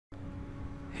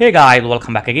Hey guys,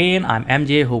 welcome back again. I'm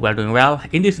MJ. Hope you are doing well.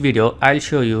 In this video, I'll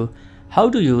show you how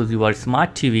to use your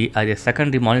smart TV as a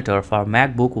secondary monitor for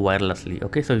MacBook wirelessly.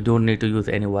 Okay, so you don't need to use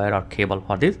any wire or cable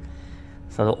for this.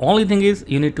 So the only thing is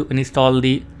you need to install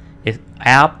the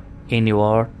app in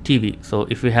your TV. So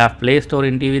if you have Play Store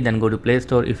in TV, then go to Play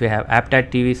Store. If you have AppTat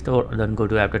TV Store, then go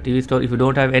to AppTat TV Store. If you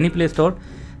don't have any Play Store,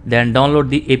 then download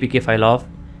the APK file of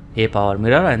a power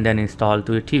mirror and then install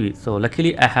to your TV. So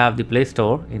luckily I have the Play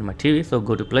Store in my TV, so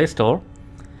go to Play Store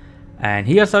and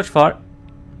here search for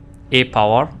a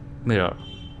power mirror.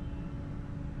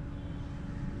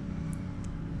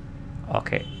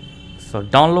 Okay, so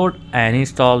download and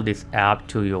install this app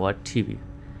to your TV,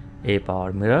 a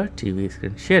power mirror TV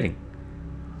screen sharing.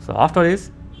 So after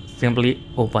this, simply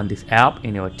open this app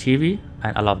in your TV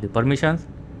and allow the permissions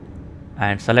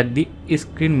and select the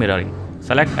screen mirroring.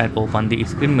 Select and open the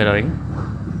screen mirroring.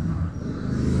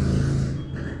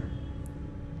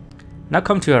 Now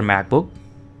come to your MacBook.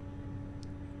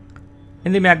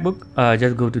 In the MacBook,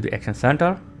 just go to the Action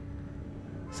Center.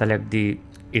 Select the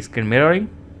screen mirroring.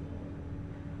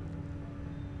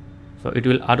 So it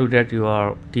will auto detect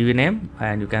your TV name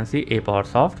and you can see a power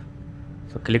soft.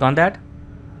 So click on that.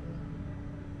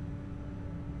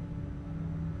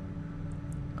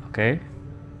 Okay.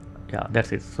 Yeah,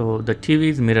 that's it. So the TV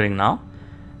is mirroring now,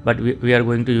 but we are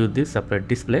going to use this separate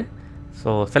display.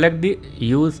 So select the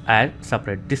use as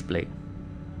separate display.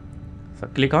 So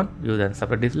click on use as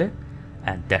separate display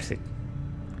and that's it.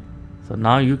 So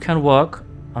now you can work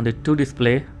on the two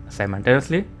display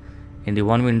simultaneously. In the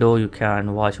one window you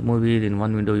can watch movies, in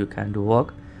one window you can do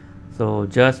work. So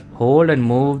just hold and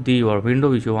move your window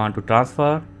which you want to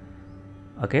transfer.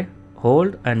 Okay,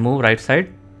 hold and move right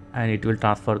side and it will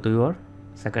transfer to your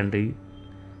secondary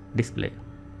display.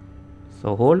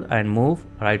 So hold and move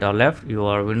right or left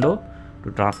your window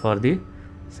to transfer the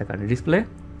secondary display.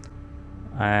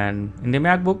 And in the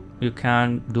MacBook you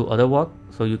can do other work,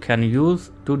 so you can use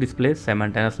two displays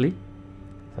simultaneously.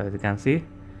 So as you can see,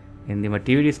 in my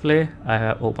TV display I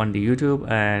have opened the YouTube,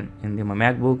 and in my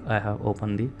MacBook I have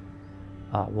opened the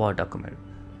Word document.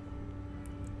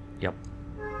 Yep.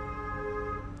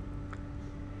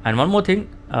 And one more thing,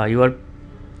 your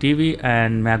TV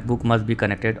and MacBook must be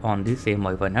connected on the same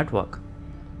Wi-Fi network.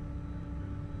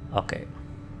 Okay,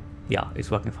 yeah,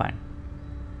 it's working fine.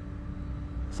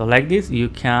 So like this you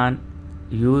can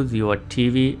use your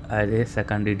TV as a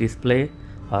secondary display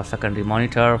or secondary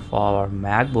monitor for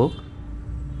MacBook.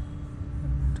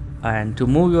 And to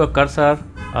move your cursor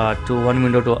to one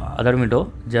window to other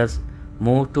window, just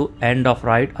move to end of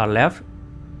right or left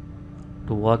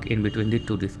to work in between the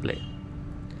two display.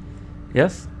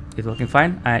 Yes, it's working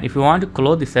fine. And if you want to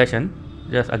close the session,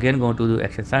 just again go to the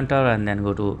Action Center and then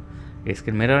go to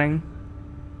screen mirroring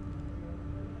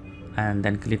and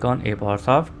then click on a power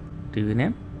soft TV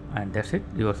name and that's it,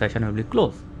 your session will be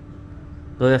closed.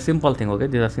 Those are simple thing. Okay,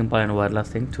 these are simple and wireless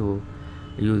thing to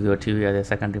use your TV as a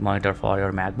secondary monitor for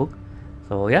your MacBook.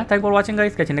 So yeah, thanks for watching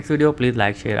guys. Catch you next video. Please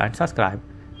like, share and subscribe.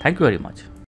 Thank you very much.